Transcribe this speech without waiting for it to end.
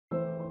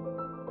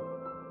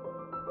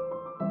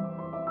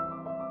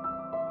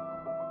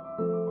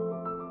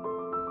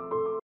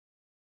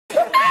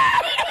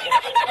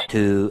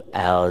2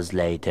 hours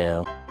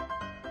later.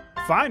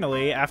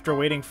 Finally, after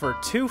waiting for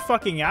 2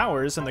 fucking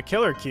hours in the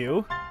killer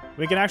queue,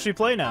 we can actually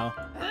play now.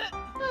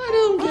 I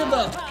don't give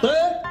a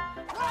fuck.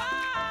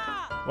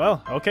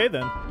 Well, okay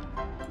then.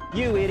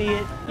 You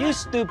idiot. You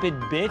stupid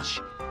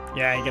bitch.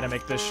 Yeah, I ain't gonna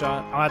make this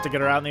shot. I'll have to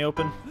get her out in the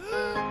open.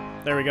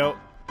 There we go.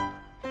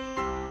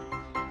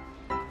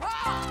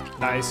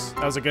 Nice.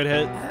 That was a good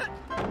hit.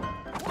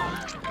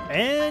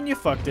 And you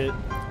fucked it.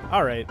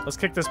 Alright, let's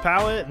kick this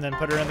pallet and then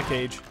put her in the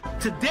cage.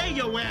 Today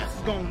your ass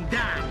is gonna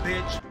die,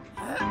 bitch.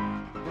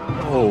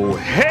 Oh,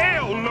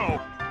 hell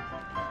no!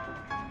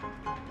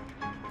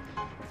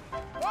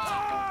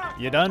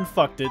 You done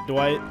fucked it,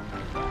 Dwight.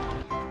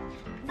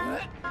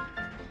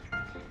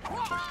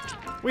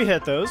 We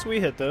hit those, we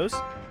hit those.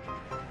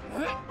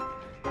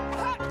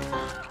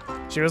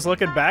 She was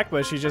looking back,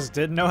 but she just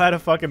didn't know how to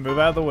fucking move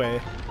out of the way.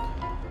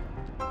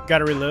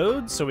 Gotta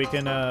reload so we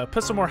can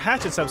put some more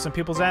hatchets up some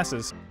people's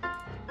asses.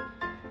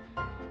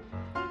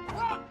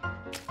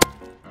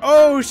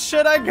 Oh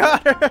shit, I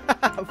got her!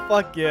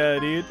 Fuck yeah,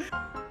 dude.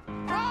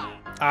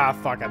 Ah,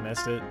 fuck, I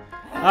missed it.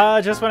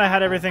 Just when I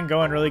had everything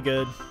going really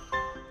good.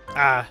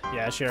 Ah,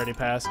 yeah, she already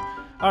passed.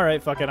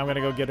 Alright, fuck it, I'm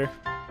gonna go get her.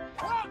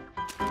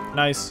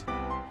 Nice.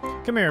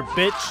 Come here,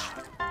 bitch.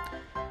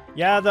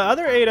 Yeah, the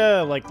other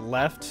Ada, like,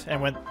 left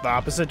and went the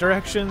opposite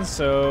direction,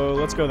 so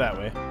let's go that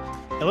way.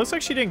 It looks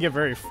like she didn't get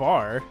very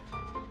far.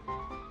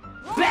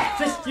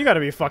 You gotta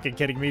be fucking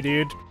kidding me,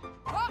 dude.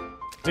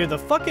 Dude, the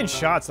fucking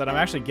shots that I'm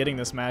actually getting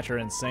this match are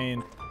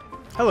insane.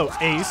 Hello,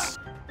 Ace.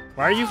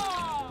 Why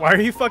are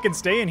you fucking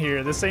staying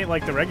here? This ain't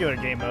like the regular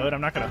game mode.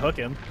 I'm not gonna hook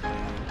him.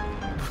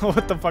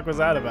 What the fuck was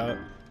that about?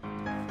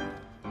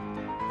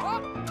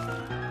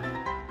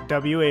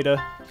 W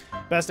Ada.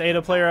 Best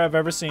Ada player I've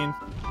ever seen.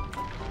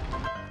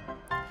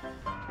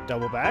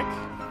 Double back.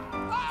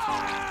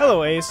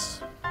 Hello,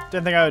 Ace.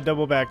 Didn't think I would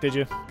double back, did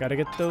you? Gotta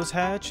get those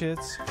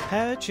hatchets.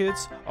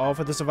 Hatchets. All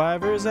for the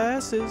survivors'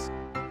 asses.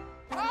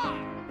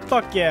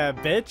 Fuck yeah,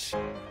 bitch.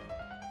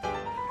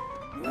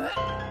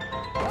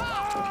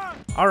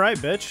 Alright,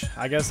 bitch.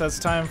 I guess that's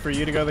time for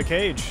you to go to the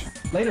cage.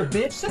 Later,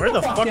 bitch. Where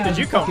the fuck did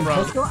you come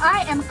from? So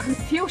I am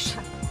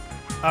Confucian.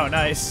 Oh,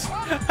 nice.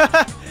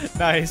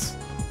 Nice.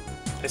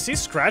 I see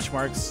scratch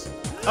marks.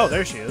 Oh,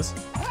 there she is.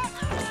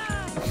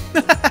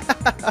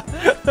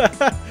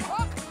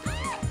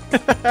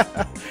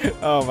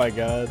 Oh my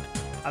god.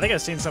 I think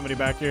I've seen somebody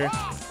back here.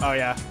 Oh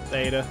yeah, the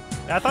Ada.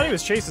 I thought he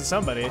was chasing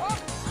somebody.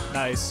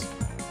 Nice.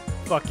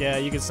 Fuck yeah,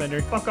 you can send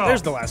her. Fuck off.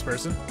 There's the last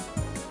person.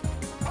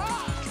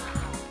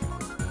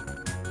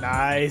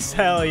 Nice.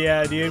 Hell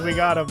yeah, dude. We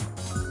got him.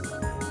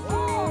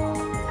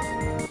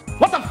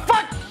 What the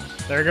fuck?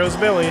 There goes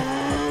Billy.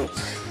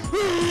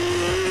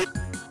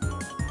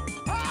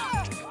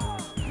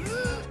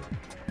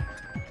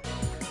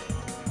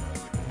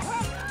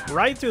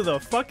 Right through the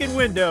fucking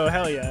window.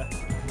 Hell yeah.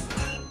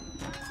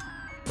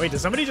 Wait, did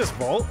somebody just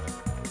vault?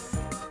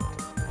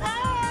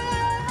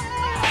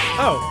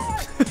 Oh.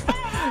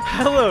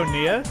 Hello,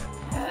 Nia.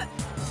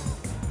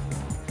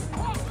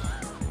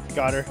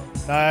 Got her.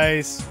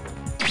 Nice.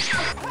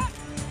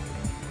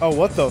 Oh,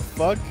 what the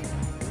fuck?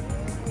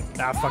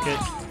 Ah, fuck it.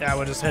 Yeah,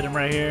 we'll just hit him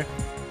right here.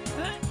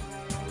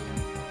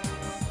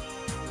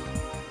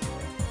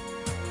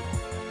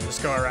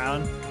 Just go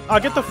around. Oh,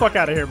 get the fuck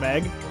out of here,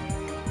 Meg.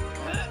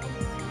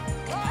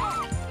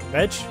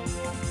 Bitch.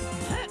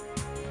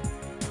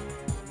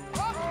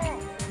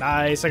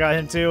 Nice, I got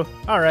him too.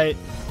 Alright,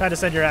 time to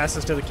send your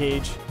asses to the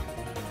cage.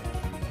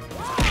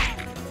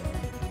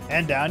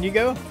 And down you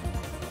go.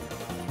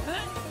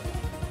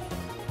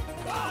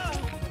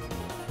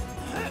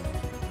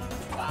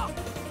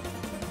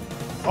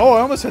 Oh,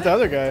 I almost hit the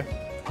other guy.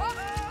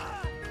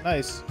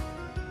 Nice.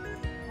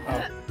 Oh,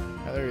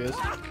 yeah, there he is.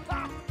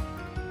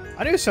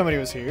 I knew somebody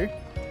was here.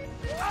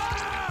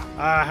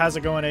 Ah, how's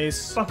it going,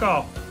 Ace? Fuck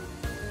off.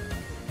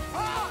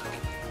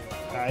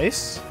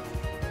 Nice.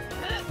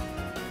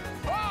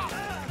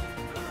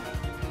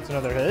 That's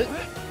another hit.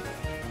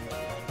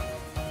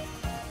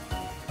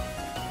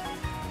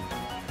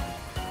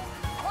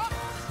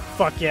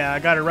 Fuck yeah, I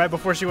got her right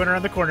before she went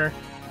around the corner.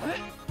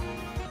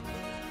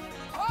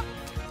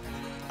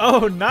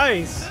 Oh,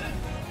 nice!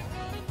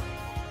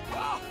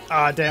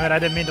 Ah, damn it, I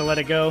didn't mean to let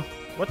it go.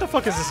 What the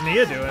fuck is this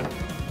Nia doing?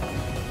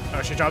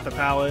 Oh, she dropped the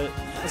pallet.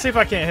 Let's see if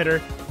I can't hit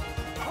her.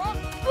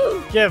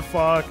 Get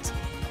fucked.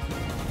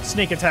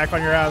 Sneak attack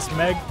on your ass,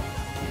 Meg.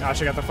 Oh,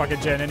 she got the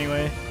fucking gen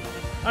anyway.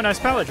 Oh, nice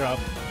pallet drop.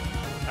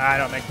 I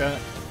don't make that.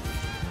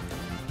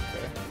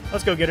 Okay.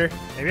 Let's go get her.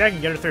 Maybe I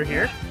can get her through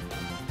here?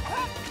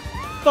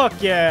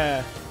 Fuck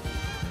yeah!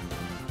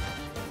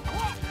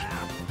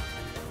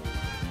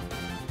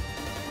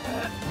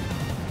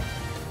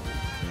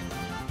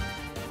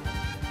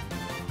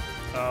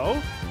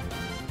 Oh.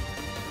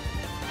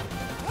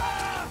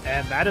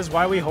 And that is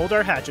why we hold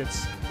our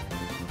hatchets.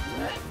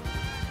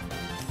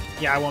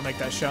 Yeah, I won't make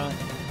that shot.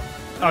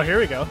 Oh, here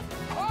we go.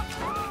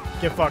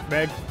 Get fucked,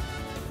 Meg.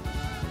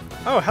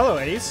 Oh, hello,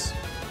 Ace.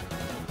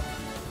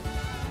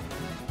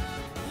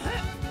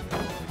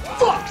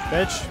 Fuck!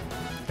 Bitch.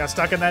 Got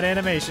stuck in that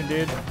animation,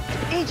 dude.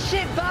 Eat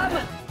shit, Bob!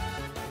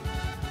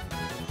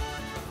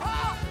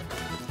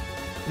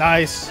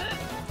 Nice.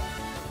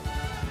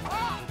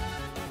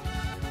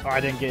 Oh, I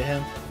didn't get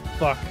him.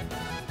 Fuck.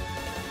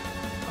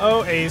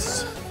 Oh,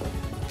 ace.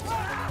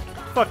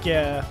 Fuck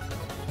yeah.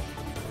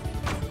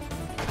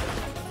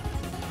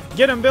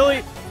 Get him,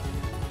 Billy.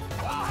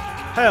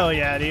 Hell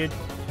yeah, dude.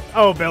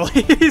 Oh, Billy.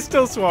 He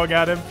still swung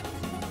at him.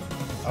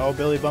 Oh,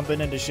 Billy bumping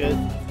into shit.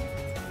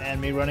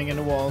 And me running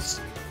into walls.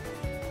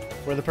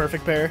 We're the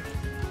perfect pair.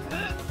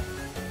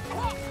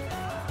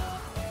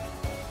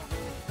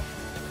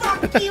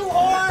 Fuck you,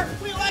 whore!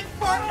 We like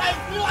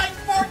Fortnite! We like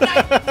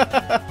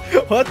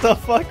Fortnite! What the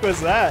fuck was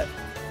that?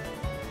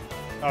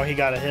 Oh, he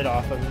got a hit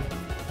off of him.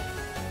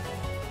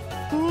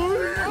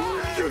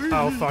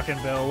 Oh,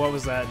 fucking Bill. What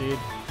was that, dude?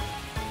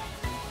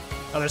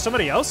 Oh, there's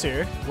somebody else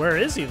here. Where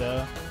is he,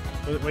 though?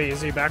 Wait,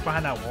 is he back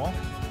behind that wall?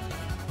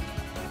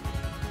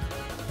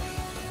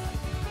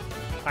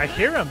 I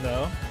hear him,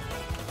 though.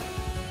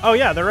 Oh,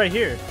 yeah, they're right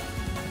here.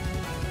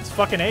 It's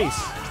fucking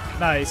Ace.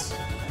 Nice.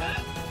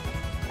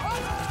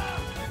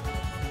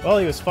 Well,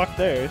 he was fucked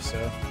there,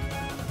 so...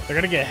 They're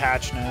gonna get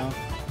hatched now.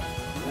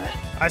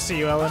 I see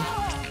you, Ellen.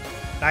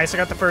 Nice, I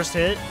got the first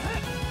hit.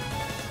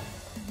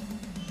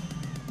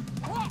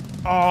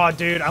 Oh,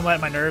 dude, I'm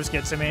letting my nerves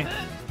get to me.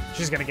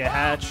 She's gonna get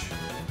hatched.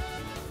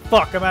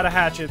 Fuck, I'm out of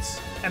hatchets.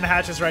 And the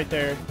hatch is right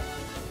there.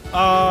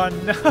 Oh,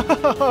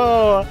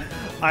 no!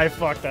 I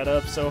fucked that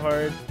up so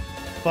hard.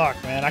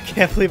 Fuck, man, I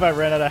can't believe I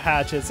ran out of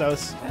hatchets. That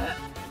was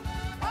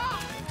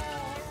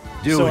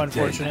so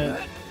unfortunate.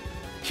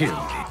 Kill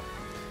me.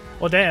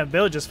 Well, damn,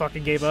 Bill just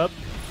fucking gave up.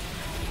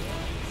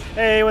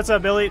 Hey, what's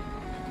up, Billy?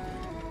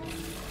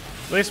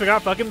 At least we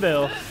got fucking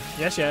Bill.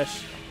 Yes,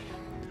 yes.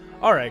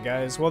 Alright,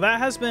 guys. Well, that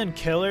has been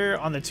killer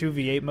on the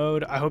 2v8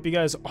 mode. I hope you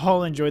guys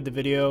all enjoyed the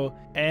video.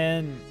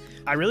 And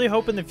I really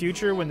hope in the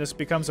future when this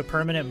becomes a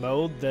permanent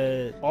mode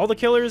that all the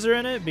killers are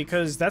in it,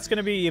 because that's going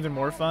to be even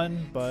more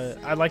fun. But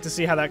I'd like to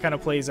see how that kind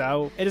of plays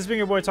out. It has been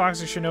your boy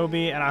Toxic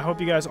Shinobi, and I hope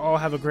you guys all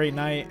have a great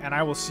night. And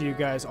I will see you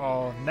guys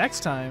all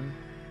next time.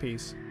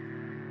 Peace.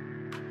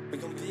 We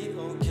gon' be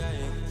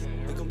okay.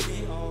 We gon'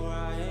 be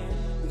alright.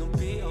 We gon'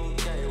 be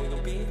okay. We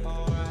gon' be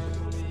alright.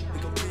 We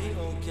gon' be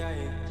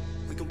okay.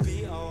 We gon'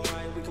 be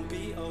alright. We gon'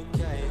 be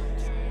okay.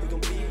 We gon'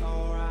 be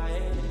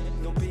alright.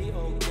 We gon' be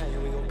okay.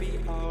 We gon' be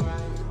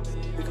alright.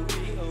 We gon'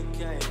 be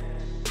okay.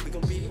 We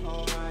gon' be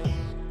alright.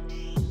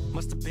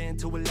 Must have been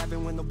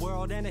 211 when the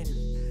world ended.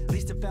 At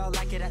least it felt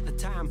like it at the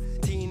time.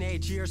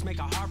 Teenage years make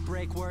a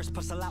heartbreak worse.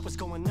 Plus a lot was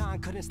going on.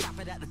 Couldn't stop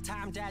it at the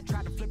time. Dad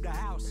tried to flip the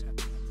house.